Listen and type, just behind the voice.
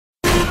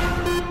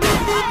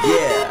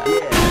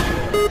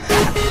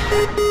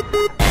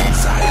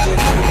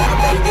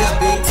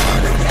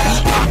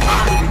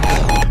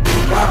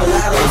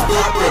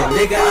poppin',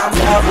 nigga, I'm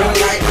tell green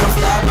light, I'm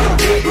stopping.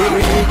 Green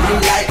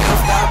light, I'm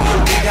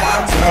stopping, nigga,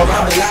 I'm tell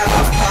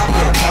Vlados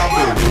poppin',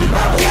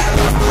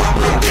 Vlados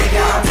poppin',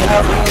 nigga, I'm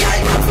tell green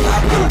light, I'm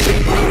stopping.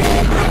 Green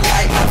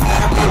light, I'm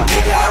stopping,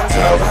 nigga, I'm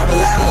tell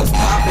Vlados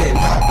poppin'.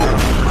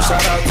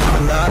 Shout out to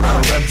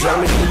Vlados, rap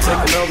Germany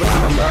taking over to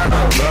my mind.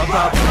 Love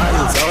pop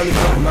it's only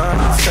for mine.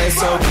 Stay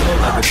so cool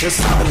like a just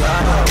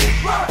Vlados.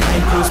 I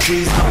ain't cool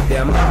squeeze,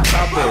 damn, I'm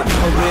poppin'.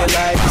 I'm real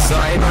life, so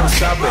I ain't gonna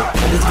stop it.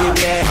 I just get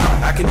mad,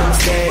 I can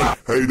understand.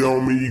 Hate on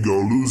me, you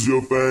gon' lose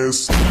your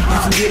fans. You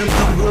can get him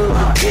in blue,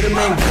 get him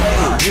in gray.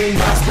 You ain't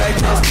got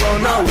spectrums, bro,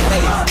 no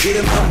way. Get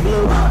him in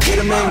blue, get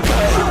him in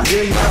gray. You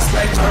ain't got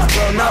spectrums,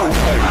 bro, no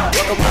way.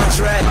 Walk up on the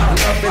track,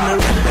 enough in the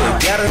rip it.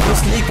 Got a new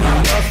sneaker,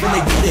 enough in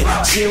the get it.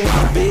 She ain't with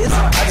the biz,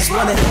 I just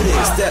wanna hit it.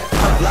 Step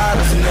up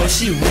Vlados, you know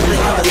she really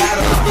on the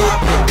Vlados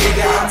poppin'.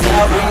 Nigga, I'm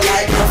tell green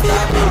light, I'm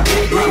stopping.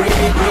 Green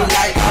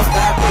light, I'm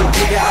stopping.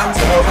 Nigga, I'm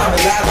tell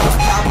Vlados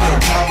poppin'.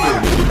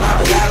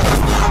 Vlados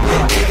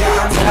poppin'. Nigga,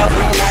 I'm tell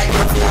green light,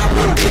 I'm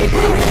stopping.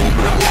 Green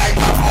light,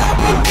 I'm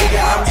stopping.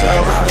 Nigga, I'm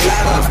tell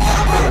Vlados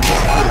poppin'.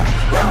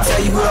 Let me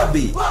tell you who I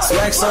be.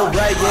 Swag so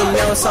bright, yeah, you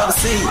know it's all to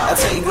see. I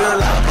take a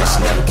girl out and she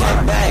never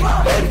came back.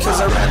 Baby,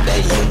 cause I rap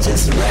that, you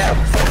just rap.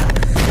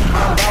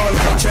 I'm ballin'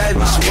 like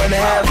Travis, she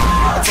wanna have me.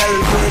 I tell her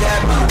to quit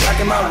at me,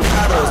 rockin' my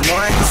Vlados. No,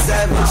 I ain't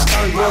savage,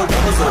 call me Will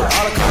Dozer,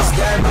 Holocaust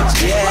damage,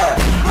 yeah.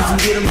 You can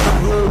get him in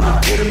blue,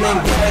 get him in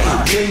gray.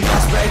 You ain't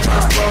got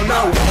spectrums, bro,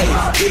 no way.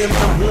 Get him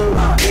in blue,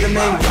 get him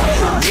in gray.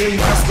 You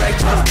ain't got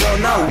spectrums, bro,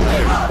 no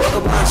way. Walk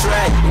up on the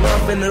track, you know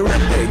I'm finna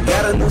rip it.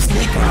 Got a new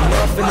sneaker, you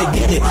know I'm finna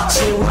get it.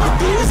 She ain't with the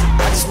biz,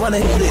 I just wanna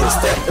hit it.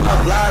 Step to my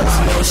Vlados,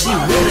 you know she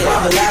with it.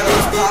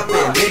 Vlados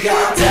poppin', nigga,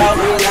 I'm tell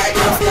green light,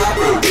 I'm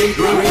stopping.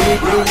 Green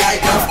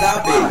light, I'm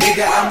stopping.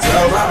 Nigga, I'm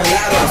tell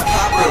Vlados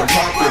poppin'.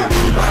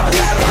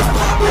 Vlados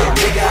poppin',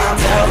 nigga, I'm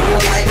tell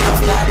green light, I'm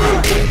stopping.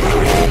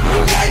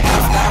 Green light,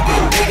 I'm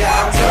stopping. Nigga,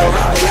 I'm tell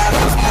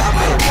Vlados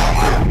poppin'.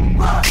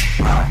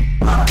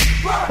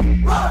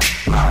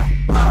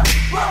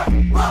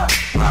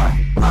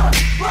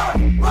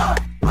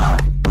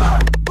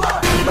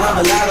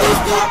 Vlados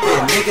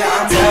poppin', nigga,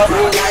 I'm tell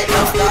green light,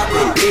 I'm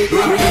stopping.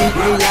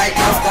 Green light,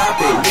 I'm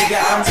stopping. Nigga,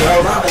 I'm tell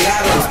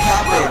Vlados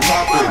poppin'.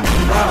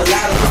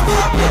 Vlados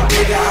poppin',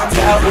 nigga, I'm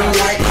tell green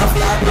light, I'm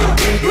stopping.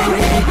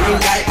 Green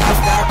light, I'm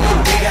stopping.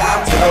 Nigga,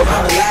 I'm tell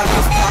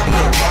Vlados poppin'.